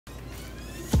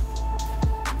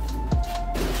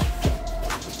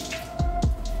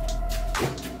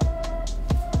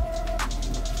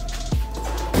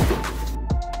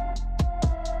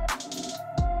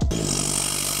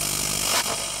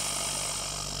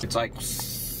It's like...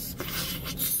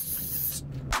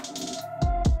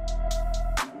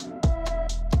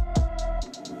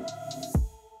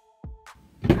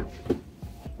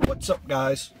 What's up,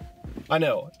 guys? I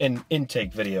know, an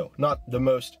intake video, not the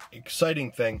most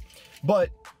exciting thing, but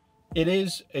it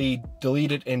is a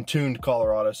deleted and tuned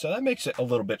Colorado, so that makes it a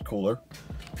little bit cooler.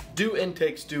 Do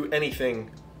intakes do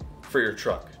anything for your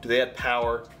truck? Do they add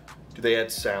power? Do they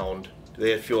add sound? Do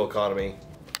they add fuel economy?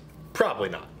 Probably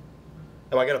not.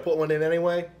 Am I gonna put one in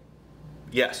anyway?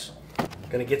 Yes.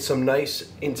 Gonna get some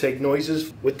nice intake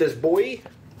noises with this boy.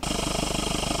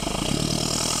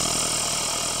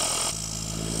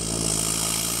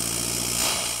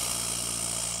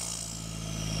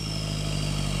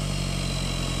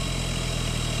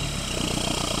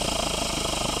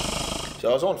 So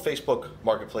I was on Facebook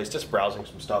Marketplace just browsing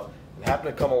some stuff and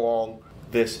happened to come along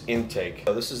this intake.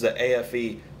 So this is the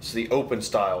AFE, this is the open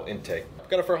style intake. I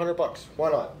got it for $100,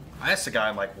 why not? I asked the guy,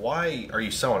 I'm like, why are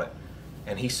you selling it?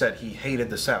 And he said he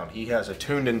hated the sound. He has a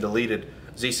tuned and deleted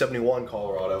Z71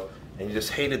 Colorado and he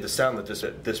just hated the sound that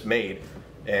this made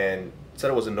and said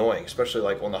it was annoying, especially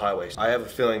like on the highways. I have a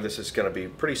feeling this is gonna be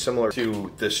pretty similar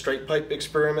to the straight pipe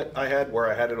experiment I had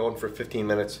where I had it on for 15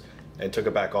 minutes and took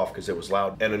it back off because it was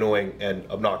loud and annoying and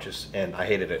obnoxious and I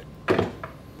hated it.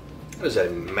 That is a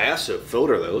massive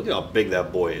filter though. Look at how big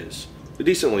that boy is. It's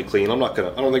decently clean. I don't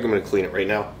think I'm gonna clean it right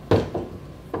now.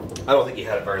 I don't think he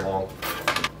had it very long.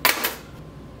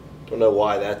 Don't know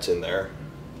why that's in there.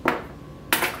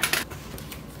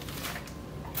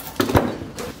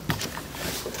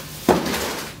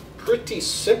 Pretty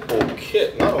simple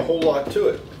kit, not a whole lot to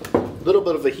it. A little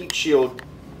bit of a heat shield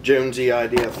Jonesy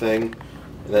idea thing.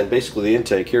 And then basically the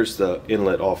intake, here's the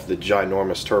inlet off the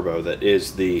ginormous turbo that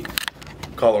is the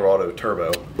Colorado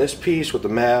turbo. This piece with the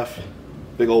MAF,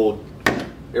 big old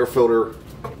air filter.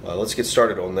 Let's get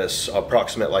started on this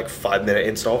approximate like 5-minute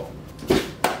install.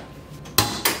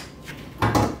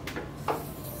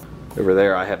 Over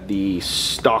there I have the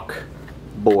stock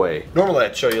boy. Normally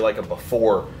I'd show you like a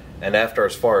before and after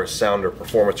as far as sound or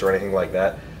performance or anything like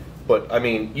that. But I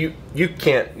mean, you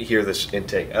can't hear this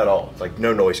intake at all. Like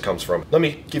no noise comes from it. Let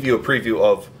me give you a preview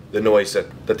of the noise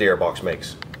that the airbox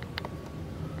makes.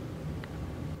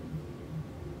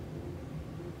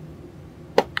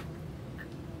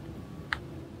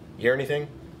 You hear anything?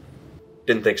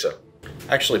 Didn't think so.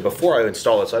 Actually, before I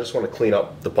install this, I just want to clean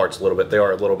up the parts a little bit. They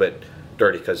are a little bit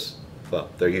dirty because,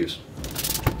 well, they're used.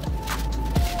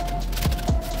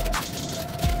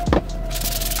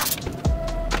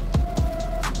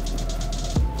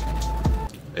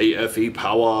 AFE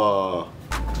power.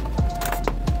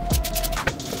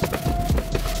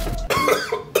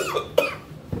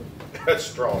 That's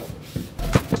strong.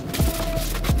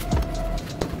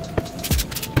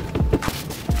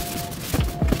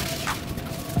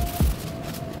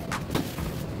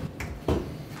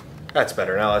 That's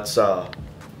better. Now let's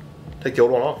take the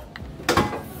old one off.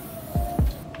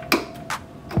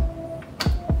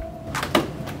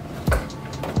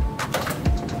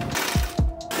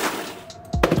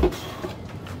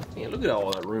 Look at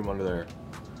all that room under there.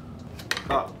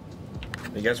 Oh.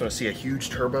 You guys want to see a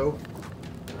huge turbo? Look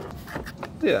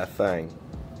at that thing.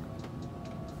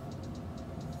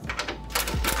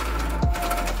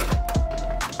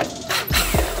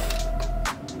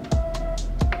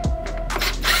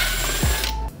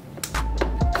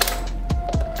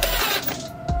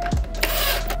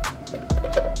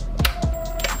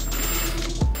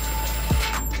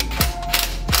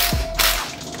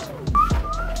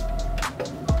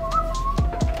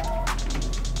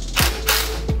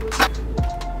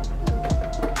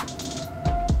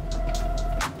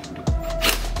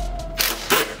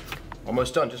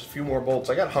 Almost done, just a few more bolts.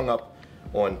 I got hung up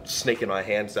on snaking my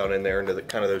hands down in there into the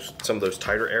kind of some of those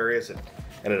tighter areas. It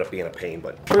ended up being a pain,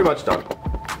 but pretty much done.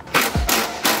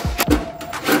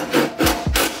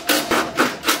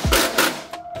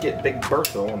 Get Big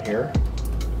Bertha on here.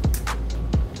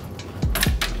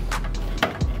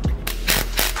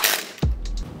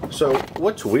 So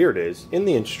what's weird is in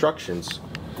the instructions,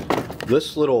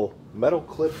 this little metal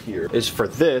clip here is for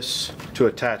this to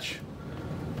attach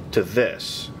to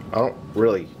this. I don't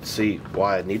really see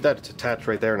why I need that. It's attached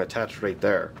right there and attached right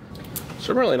there.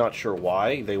 So I'm really not sure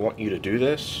why they want you to do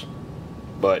this,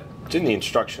 but it's in the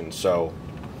instructions, so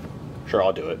sure,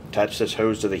 I'll do it. Attach this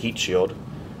hose to the heat shield.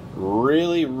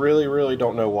 Really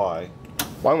don't know why.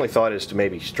 My only thought is to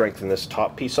maybe strengthen this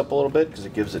top piece up a little bit because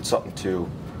it gives it something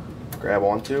to grab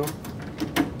onto.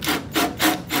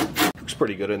 Looks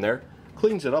pretty good in there.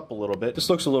 Cleans it up a little bit. This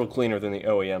looks a little cleaner than the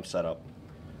OEM setup.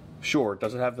 Sure,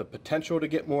 does it have the potential to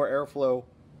get more airflow?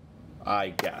 I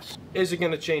guess. Is it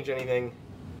going to change anything?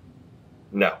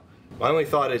 No. My only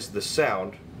thought is the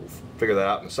sound. We'll figure that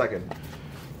out in a second.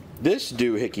 This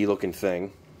doohickey looking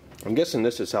thing, I'm guessing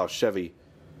this is how Chevy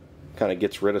kind of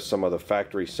gets rid of some of the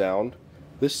factory sound.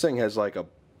 This thing has like a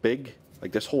big,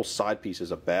 like this whole side piece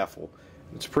is a baffle.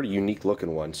 It's a pretty unique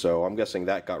looking one, so I'm guessing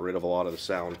that got rid of a lot of the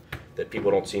sound that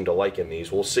people don't seem to like in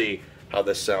these. We'll see how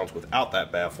this sounds without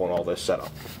that baffle and all this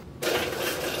setup.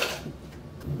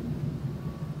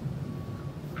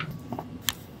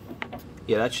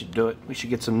 Yeah, that should do it. We should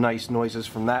get some nice noises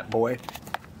from that boy.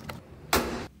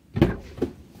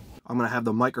 I'm going to have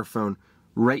the microphone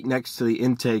right next to the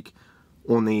intake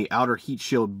on the outer heat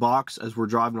shield box as we're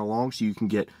driving along, so you can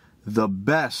get the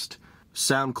best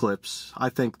sound clips, I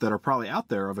think, that are probably out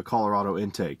there of a Colorado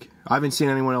intake. I haven't seen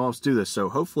anyone else do this, so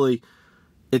hopefully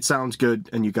it sounds good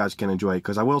and you guys can enjoy it,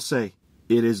 because I will say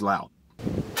it is loud.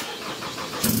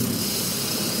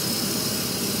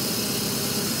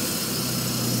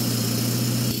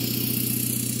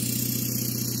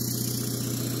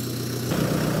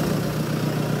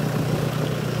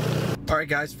 Alright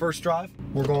guys, first drive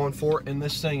we're going for in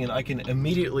this thing, and I can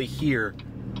immediately hear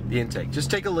the intake.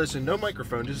 Just take a listen, no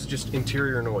microphone, this is just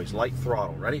interior noise, light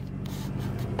throttle. Ready?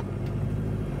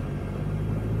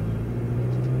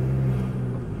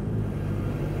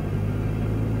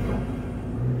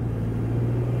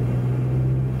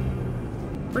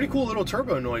 Pretty cool little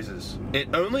turbo noises.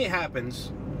 It only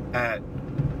happens at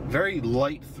very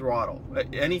light throttle.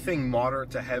 Anything moderate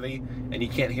to heavy, and you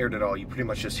can't hear it at all. You pretty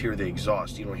much just hear the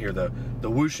exhaust. You don't hear the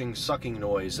whooshing, sucking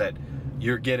noise that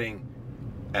you're getting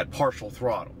at partial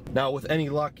throttle. Now, with any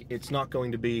luck, it's not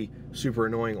going to be super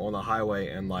annoying on the highway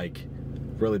and like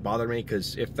really bother me,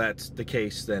 because if that's the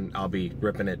case, then I'll be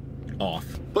ripping it off.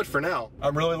 But for now,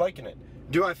 I'm really liking it.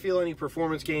 Do I feel any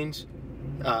performance gains?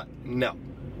 No.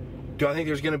 Do I think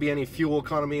there's going to be any fuel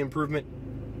economy improvement?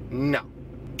 No.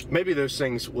 Maybe those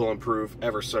things will improve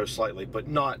ever so slightly, but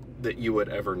not that you would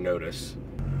ever notice.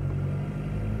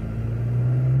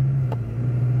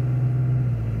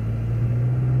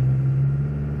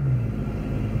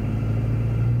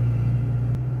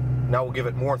 Now we'll give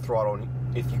it more throttle,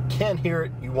 and if you can hear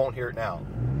it, you won't hear it now.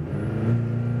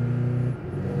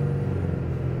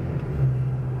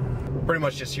 Pretty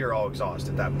much just hear all exhaust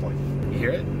at that point. You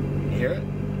hear it? You hear it?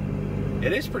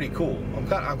 It is pretty cool. I'm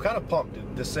kind of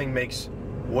pumped. This thing makes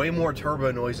way more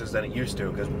turbo noises than it used to,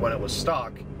 because when it was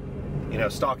stock, you know,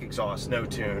 stock exhaust, no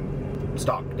tune,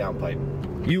 stock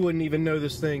downpipe, you wouldn't even know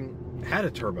this thing had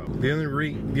a turbo. The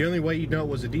only way you'd know it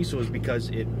was a diesel is because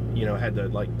it, you know, had the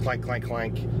like clank clank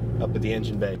clank up at the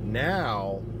engine bay.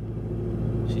 Now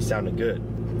she's sounding good.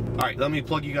 All right, let me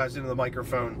plug you guys into the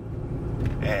microphone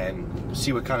and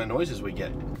see what kind of noises we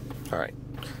get. All right,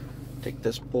 take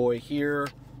this boy here.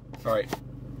 All right,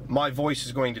 my voice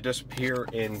is going to disappear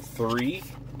in 3,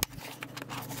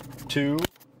 2,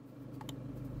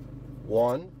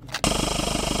 1.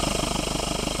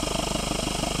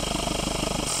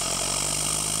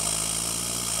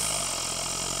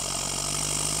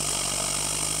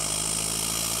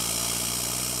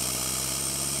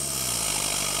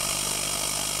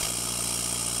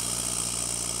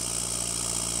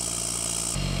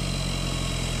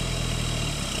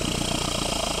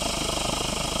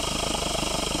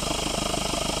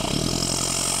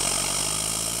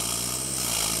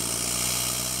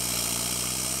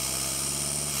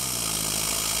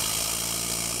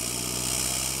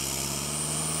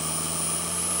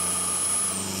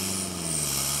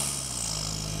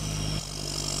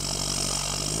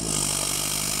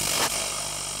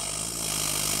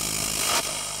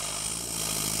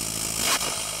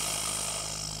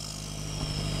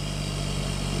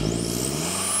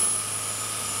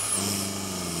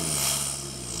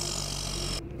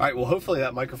 All right, well, hopefully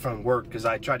that microphone worked, because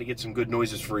I tried to get some good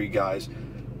noises for you guys.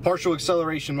 Partial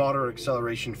acceleration, moderate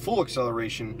acceleration, full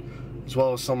acceleration, as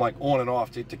well as some like on and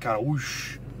off to kind of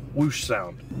whoosh, whoosh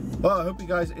sound. Well, I hope you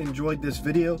guys enjoyed this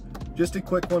video. Just a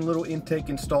quick one, little intake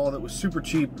install that was super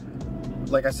cheap.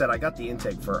 Like I said, I got the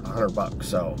intake for $100,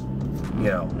 so, you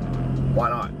know,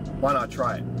 why not? Why not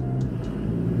try it?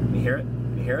 You hear it?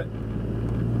 You hear it?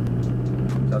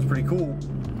 Sounds pretty cool.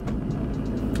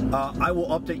 I will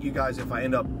update you guys if I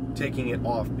end up taking it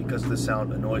off because the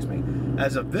sound annoys me.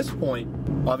 As of this point,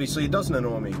 obviously it doesn't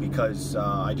annoy me because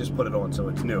I just put it on, so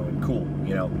it's new and cool,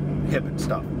 you know, hip and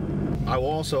stuff. I will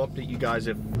also update you guys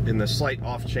if, in the slight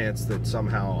off chance that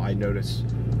somehow I notice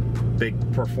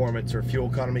big performance or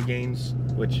fuel economy gains,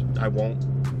 which I won't.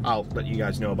 I'll let you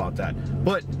guys know about that.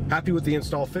 But happy with the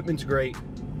install. Fitment's great.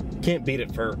 Can't beat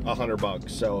it for $100.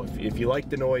 So if you like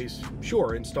the noise,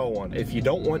 sure, install one. If you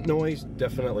don't want noise,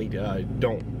 definitely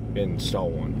don't. install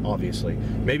one, obviously.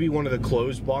 Maybe one of the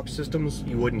closed box systems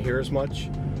you wouldn't hear as much,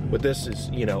 but this is,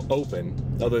 you know, open,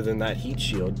 other than that heat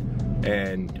shield.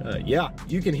 And yeah,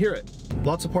 you can hear it.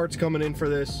 Lots of parts coming in for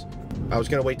this. I was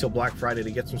gonna wait till Black Friday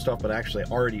to get some stuff, but I actually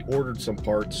already ordered some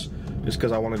parts just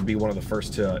because I wanted to be one of the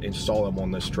first to install them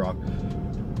on this truck.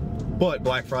 But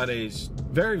Black Friday's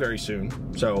very, very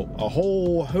soon, so a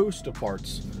whole host of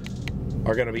parts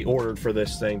are going to be ordered for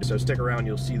this thing. So stick around,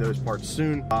 you'll see those parts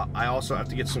soon. I also have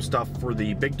to get some stuff for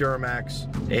the big Duramax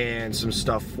and some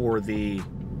stuff for the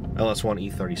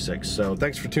LS1 E36. So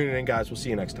thanks for tuning in, guys. We'll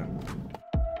see you next time.